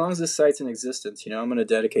this, as long as this site's in existence, I'm going to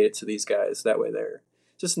dedicate it to these guys. That way they're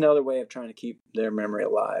just another way of trying to keep their memory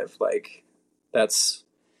alive. Like it's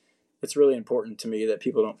really important to me that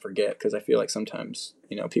people don't forget, because I feel like sometimes,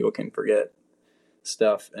 people can forget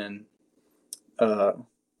stuff. And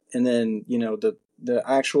then, the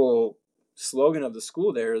actual slogan of the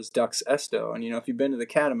school there is Dux Esto. And, if you've been to the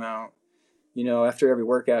Catamount, after every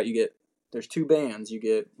workout there's two bands. You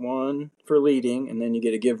get one for leading, and then you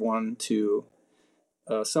get to give one to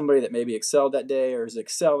somebody that maybe excelled that day or is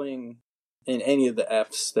excelling in any of the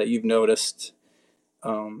F's that you've noticed.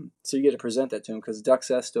 So you get to present that to them, because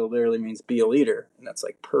Dux Esto literally means be a leader. And that's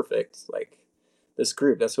like perfect. Like this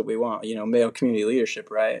group, that's what we want, male community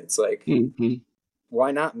leadership, right? It's like,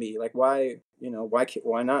 why not me? Like, why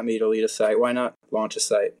not me to lead a site? Why not launch a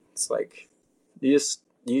site? It's like, you just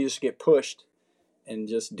get pushed and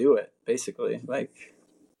just do it, basically. Like,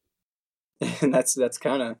 and that's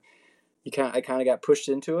kind of, I kind of got pushed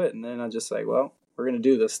into it, and then I just like, well, we're going to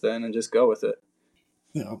do this then, and just go with it.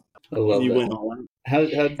 Yeah. I love you that. went on.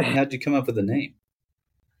 How'd you come up with the name?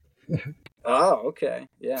 Oh, okay.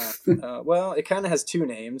 Yeah. Well, it kind of has two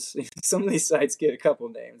names. Some of these sites get a couple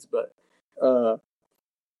names, but,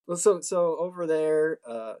 so over there,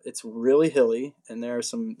 it's really hilly, and there are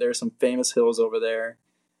some famous hills over there,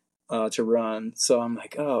 to run. So I'm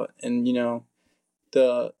like, oh, and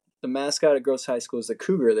the mascot at Gross High School is the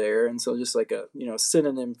cougar there, and so just like a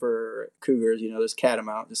synonym for cougars, there's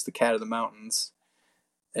catamount, just the cat of the mountains.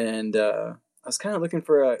 And I was kind of looking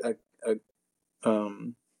for a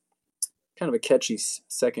kind of a catchy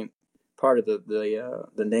second part of the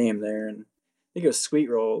name there, and I think it was Sweet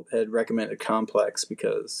Roll had recommended complex,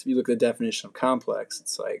 because if you look at the definition of complex,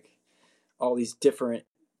 it's like all these different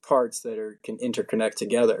parts that can interconnect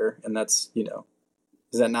together, and that's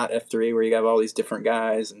is that not F3, where you have all these different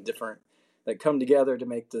guys and different that come together to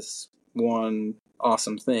make this one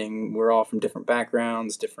awesome thing? We're all from different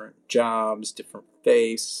backgrounds, different jobs, different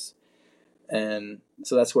face, and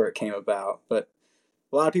so that's where it came about. But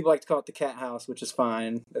a lot of people like to call it the Cat House, which is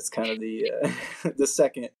fine. That's kind of the the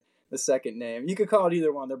second name. You could call it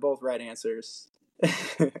either one. They're both right answers.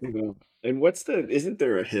 And isn't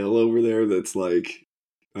there a hill over there that's like,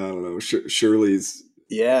 I don't know, Shirley's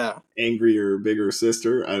angrier, bigger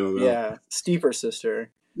sister? I don't know. Yeah, steeper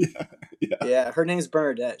sister. Yeah. Her name's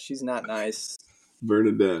Bernadette. She's not nice.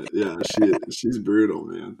 Bernadette. Yeah, she's brutal,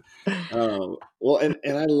 man. Well, and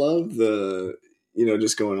I love the,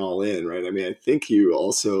 just going all in, right? I mean, I think you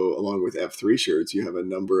also, along with F3 shirts, you have a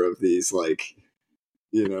number of these like,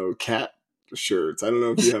 cat shirts. I don't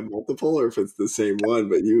know if you have multiple or if it's the same one,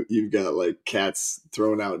 but you've got like cats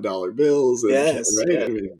throwing out dollar bills. And yes, right? Yeah. I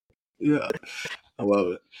mean, yeah, I love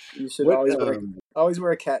it. You should always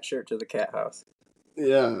wear a cat shirt to the Cat House.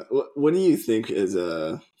 Yeah. What do you think is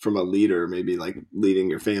from a leader, maybe like leading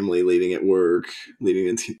your family, leading at work,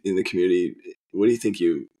 leading in the community? What do you think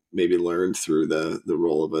you maybe learned through the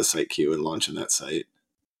role of a site Q and launching that site?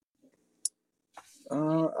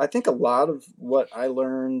 I think a lot of what I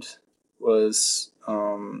learned was,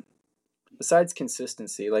 besides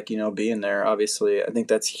consistency, like, being there, obviously, I think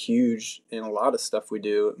that's huge in a lot of stuff we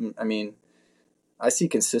do. I mean, I see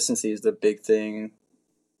consistency as the big thing,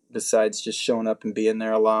 besides just showing up and being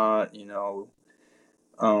there a lot.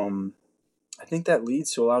 I think that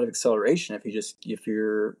leads to a lot of acceleration if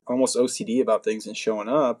you're almost OCD about things and showing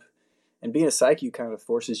up. And being a psyche kind of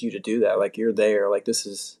forces you to do that. Like, you're there. Like,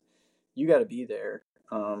 you got to be there.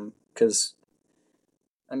 Because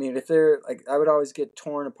I mean, if they're like, I would always get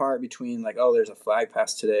torn apart between like, oh, there's a flag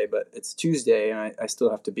pass today, but it's Tuesday and I still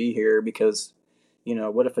have to be here because, you know,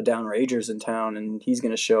 what if a downranger's in town and he's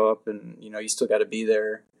going to show up and, you know, you still got to be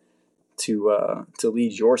there to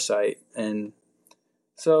lead your site. And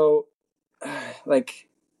so like,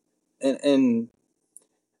 and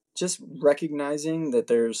just recognizing that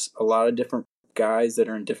there's a lot of different guys that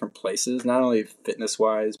are in different places, not only fitness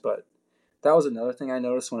wise, but that was another thing I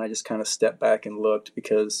noticed when I just kind of stepped back and looked,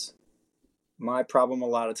 because my problem a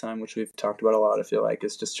lot of time, which we've talked about a lot, I feel like,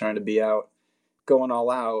 is just trying to be out, going all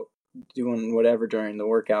out, doing whatever during the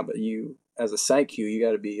workout. But you, as a site Q, you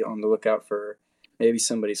got to be on the lookout for maybe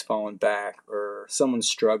somebody's falling back or someone's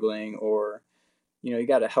struggling, or, you know, you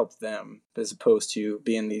got to help them as opposed to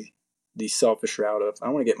being the selfish route of, I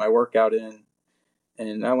want to get my workout in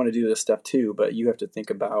and I want to do this stuff too. But you have to think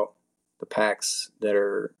about the packs that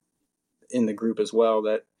are in the group as well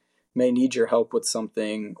that may need your help with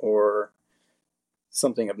something or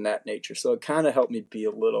something of that nature. So it kind of helped me be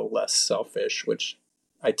a little less selfish, which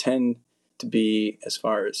I tend to be as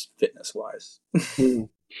far as fitness wise. That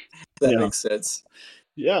makes sense.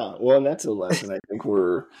 Yeah. Well, and that's a lesson I think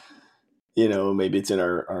we're, you know, maybe it's in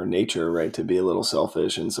our nature, right, to be a little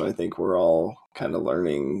selfish. And so I think we're all kind of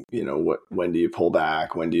learning, you know, when do you pull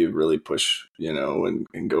back? When do you really push, you know,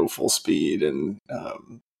 and go full speed? And,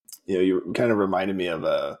 you know, you kind of reminded me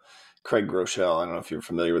of Craig Groeschel. I don't know if you're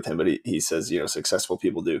familiar with him, but he says, you know, successful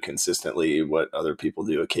people do consistently what other people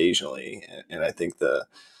do occasionally. And I think the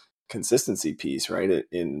consistency piece, right,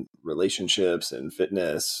 in relationships and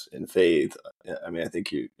fitness and faith, I mean, I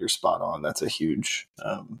think you're spot on. That's a huge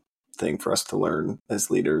thing for us to learn as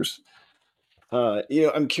leaders. You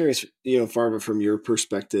know, I'm curious, you know, Farva, from your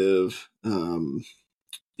perspective, you know,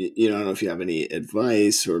 I don't know if you have any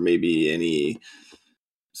advice or maybe any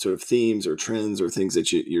sort of themes or trends or things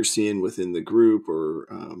that you're seeing within the group, or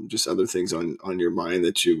just other things on your mind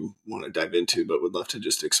that you want to dive into, but would love to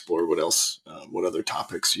just explore what else, what other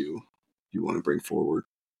topics you want to bring forward.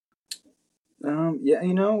 Yeah,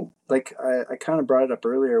 you know, like I kind of brought it up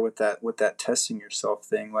earlier with that testing yourself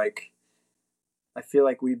thing. Like, I feel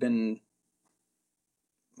like we've been,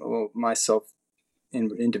 well, myself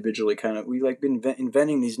individually, kind of, we like been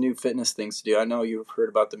inventing these new fitness things to do. I know you've heard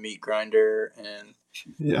about the meat grinder and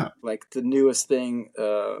like the newest thing,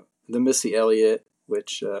 the Missy Elliott,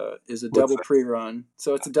 which is a double pre-run.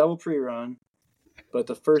 So it's a double pre-run, but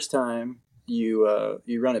the first time you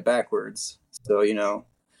run it backwards. So you know,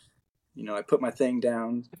 I put my thing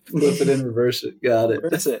down, flip it and reverse it. Got it.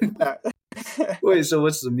 Reverse it. Wait, so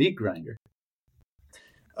what's the meat grinder?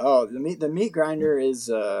 Oh, the meat grinder is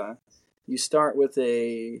you start with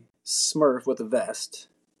a Smurf with a vest,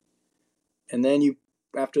 and then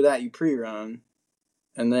after that you pre-run,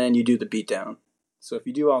 and then you do the beatdown. So if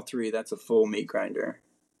you do all three, that's a full meat grinder.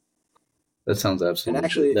 That sounds absolutely. And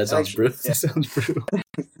actually, that sounds brutal. Yeah. That sounds brutal.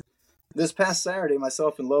 This past Saturday,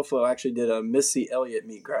 myself and Low Flow actually did a Missy Elliott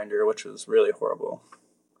meat grinder, which was really horrible.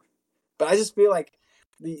 But I just feel like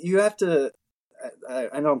you have to.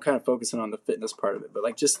 I know I'm kind of focusing on the fitness part of it, but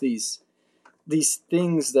like just these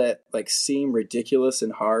things that like seem ridiculous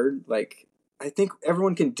and hard, like I think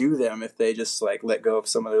everyone can do them if they just like let go of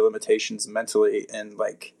some of their limitations mentally, and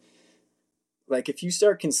like if you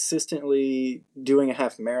start consistently doing a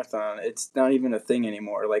half marathon, it's not even a thing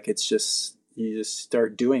anymore. Like it's just, you just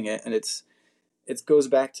start doing it, and it goes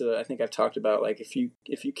back to, I think I've talked about, like if you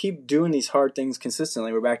keep doing these hard things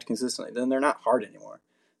consistently, we're back to consistently, then they're not hard anymore.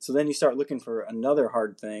 So then you start looking for another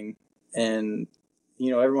hard thing, and you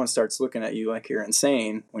know, everyone starts looking at you like you're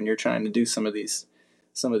insane when you're trying to do some of these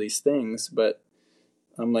things. But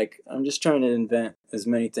I'm just trying to invent as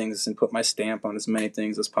many things and put my stamp on as many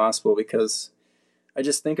things as possible, because I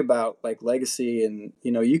just think about like legacy, and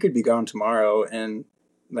you know, you could be gone tomorrow, and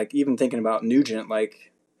like even thinking about Nugent,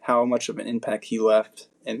 like how much of an impact he left,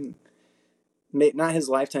 and not his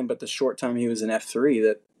lifetime, but the short time he was in F3,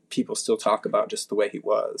 that people still talk about just the way he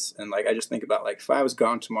was. And like I just think about, like, if I was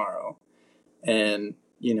gone tomorrow, and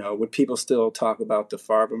you know, would people still talk about the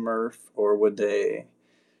Farva Murph, or would they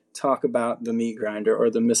talk about the meat grinder or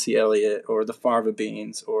the Missy Elliott or the Farva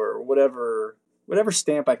beans or whatever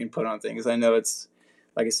stamp I can put on things? I know it's,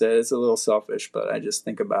 like I said, it's a little selfish, but I just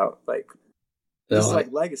think about like this is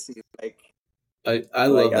like legacy. Like I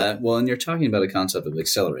love that. Well, and you're talking about a concept of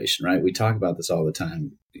acceleration, right? We talk about this all the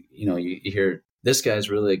time. You know, you hear this guy's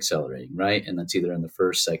really accelerating, right? And that's either in the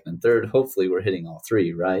first, second, and third. Hopefully we're hitting all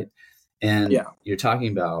three, right? And you're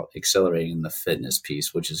talking about accelerating the fitness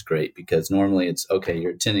piece, which is great, because normally it's, okay,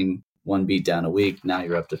 you're attending one beat down a week. Now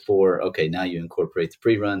you're up to 4. Okay, now you incorporate the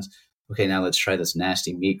pre-runs. Okay, now let's try this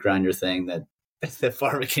nasty meat grinder thing that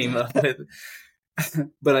Farva came up with.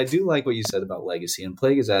 But I do like what you said about legacy. And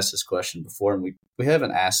Plague has asked this question before, and we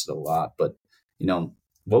haven't asked it a lot. But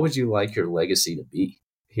what would you like your legacy to be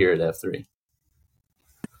here at F3?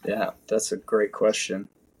 Yeah, that's a great question.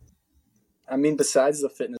 I mean, besides the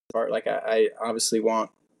fitness part, like I obviously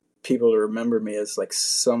want people to remember me as like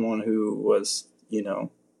someone who was,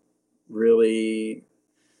 really,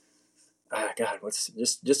 God, what's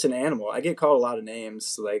just an animal. I get called a lot of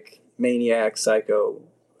names like maniac, psycho.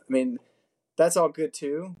 I mean, that's all good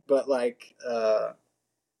too, but like,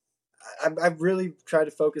 I've really tried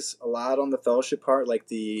to focus a lot on the fellowship part, like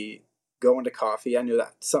the going to coffee. I knew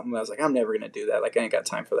that something that I was like, I'm never going to do that. Like, I ain't got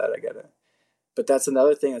time for that. I got to. But that's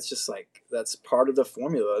another thing that's just like, that's part of the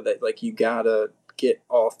formula that like you got to get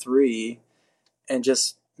all three and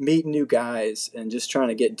just meet new guys and just trying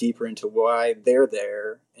to get deeper into why they're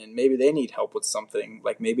there. And maybe they need help with something.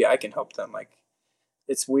 Like, maybe I can help them. Like,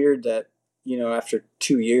 it's weird that, after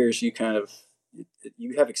 2 years, you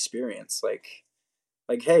have experience. Like,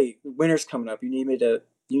 hey, winter's coming up. You need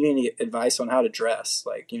any advice on how to dress?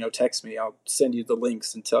 Like, text me. I'll send you the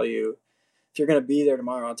links and tell you if you're going to be there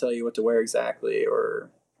tomorrow. I'll tell you what to wear exactly, or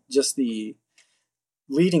just the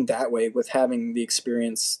leading that way with having the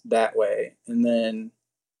experience that way. And then,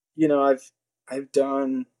 I've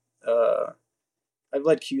done, I've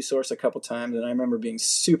led QSource a couple times, and I remember being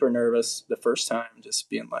super nervous the first time, just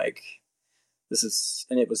being like,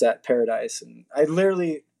 and it was at Paradise, and I don't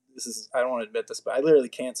want to admit this, but I literally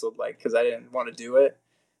canceled, like, because I didn't want to do it,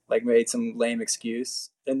 like, made some lame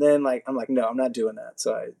excuse. And then, like, I'm like, no, I'm not doing that.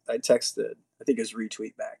 So I texted, I think it was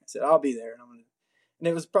retweet back, and said, I'll be there. And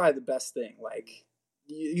it was probably the best thing. Like,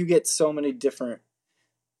 you get so many different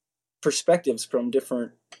perspectives from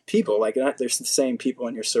different people. Like, there's the same people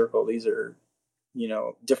in your circle. These are,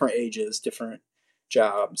 different ages, different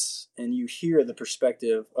jobs, and you hear the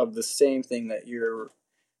perspective of the same thing that you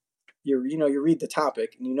read the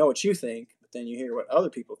topic and you know what you think, but then you hear what other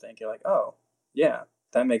people think. You're like, oh yeah,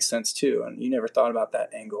 that makes sense too. And you never thought about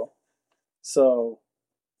that angle. So,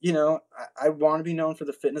 I want to be known for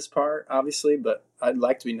the fitness part, obviously, but I'd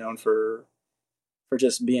like to be known for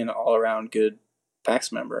just being an all around good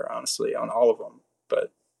PAX member, honestly, on all of them.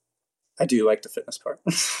 But I do like the fitness part.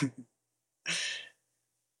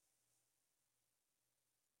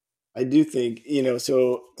 I do think,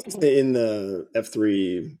 so in the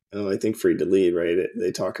F3, I think free to lead, right?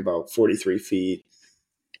 They talk about 43 feet.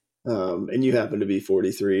 And you happen to be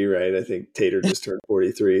 43, right? I think Tater just turned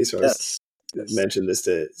 43. So Yes. I mentioned this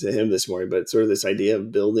to him this morning, but sort of this idea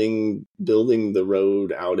of building the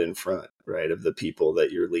road out in front, right, of the people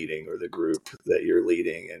that you're leading or the group that you're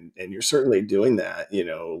leading. And you're certainly doing that,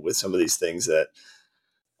 with some of these things that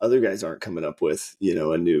other guys aren't coming up with,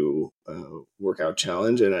 a new workout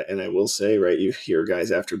challenge. And I will say, right, you hear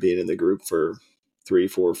guys after being in the group for 3,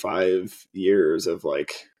 4, 5 years of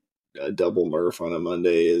like a double Murph on a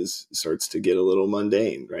Monday starts to get a little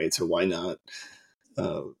mundane, right? So why not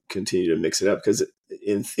continue to mix it up? Because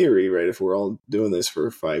in theory, right, if we're all doing this for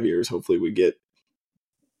 5 years, hopefully we get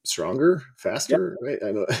stronger, faster, right?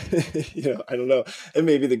 I don't, I don't know. And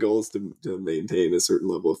maybe the goal is to maintain a certain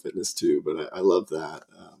level of fitness too. But I love that,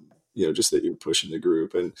 just that you're pushing the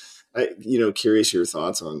group. And curious your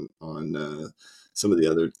thoughts on some of the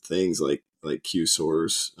other things like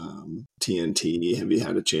QSource, TNT. Have you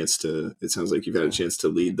had a chance to? It sounds like you've had a chance to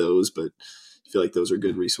lead those, but I feel like those are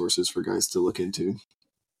good resources for guys to look into.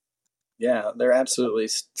 Yeah, they're absolutely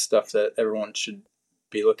stuff that everyone should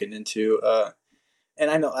be looking into. And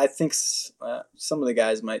I think some of the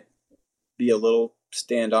guys might be a little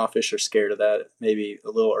standoffish or scared of that, maybe a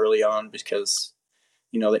little early on, because,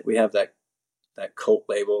 we have that cult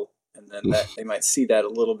label, and then that they might see that a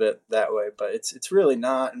little bit that way, but it's really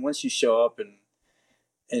not. And once you show up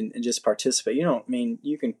and just participate,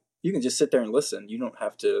 you can just sit there and listen. You don't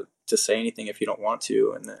have to say anything if you don't want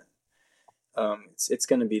to. And then it's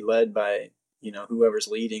going to be led by, whoever's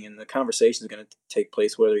leading, and the conversation is going to take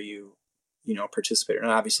place whether you participate or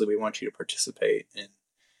not. Obviously we want you to participate. And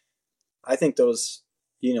I think those,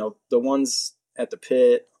 the ones at the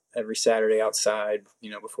pit every Saturday outside,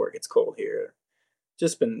 before it gets cold here,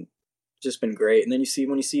 just been great. And then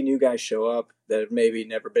when you see new guys show up that have maybe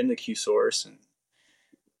never been to QSource, and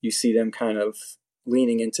you see them kind of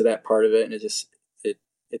leaning into that part of it, and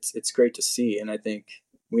it's great to see. And I think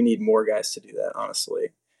we need more guys to do that, honestly,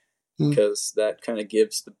 because that kind of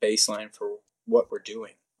gives the baseline for what we're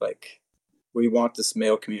doing. Like, we want this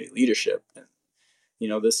male community leadership, and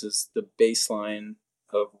this is the baseline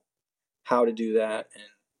of how to do that and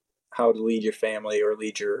how to lead your family or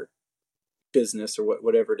lead your business or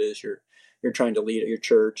whatever it is you're trying to lead at your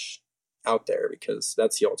church out there, because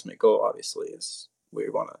that's the ultimate goal. Obviously, is we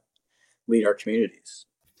want to lead our communities.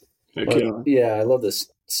 Yeah, I love this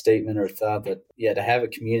statement or thought that, to have a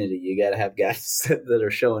community, you got to have guys that are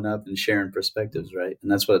showing up and sharing perspectives, right? And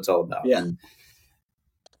that's what it's all about. Yeah. And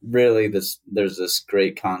really, there's this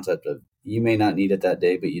great concept of you may not need it that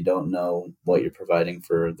day, but you don't know what you're providing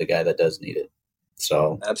for the guy that does need it.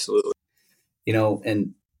 So absolutely,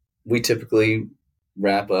 and we typically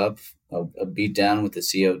wrap up a beat down with the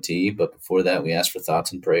COT, but before that, we ask for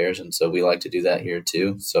thoughts and prayers, and so we like to do that here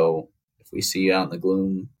too. So if we see you out in the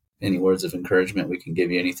gloom, any words of encouragement we can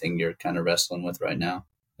give you, anything you're kind of wrestling with right now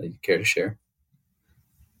that you care to share?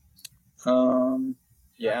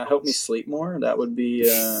 Help me sleep more. That would be.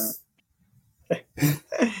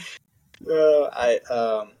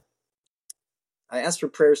 I asked for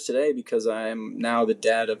prayers today because I'm now the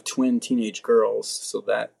dad of twin teenage girls, so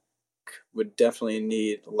that would definitely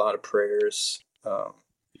need a lot of prayers.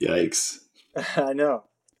 Yikes! I know,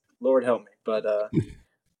 Lord help me. But other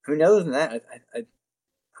than that,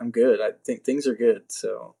 I'm good. I think things are good.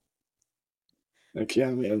 So. Heck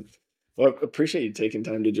yeah, man. Well, I appreciate you taking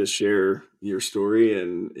time to just share your story,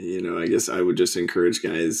 and I guess I would just encourage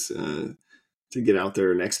guys to get out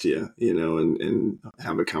there next to you, and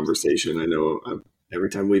have a conversation. I know every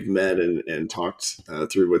time we've met and talked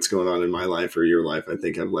through what's going on in my life or your life, I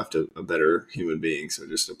think I've left a better human being. So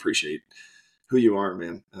just appreciate who you are,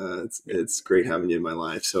 man. It's great having you in my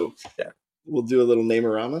life. So we'll do a little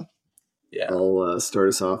name-orama. Yeah. I'll start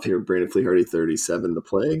us off here. Brandon Flehardy, 37, The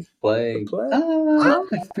Plague. Plague.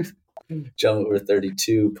 John Whitworth,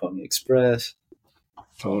 32, Pony Express.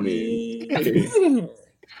 Pony.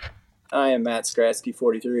 I am Matt Skratsky,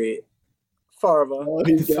 43. Farva. Oh,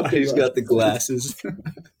 he's got the glasses.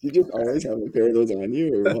 You just always have a pair of those on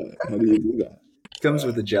you, or what? How do you do that? Comes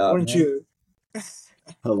with the job. Wouldn't you? I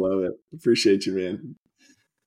love it. Appreciate you, man.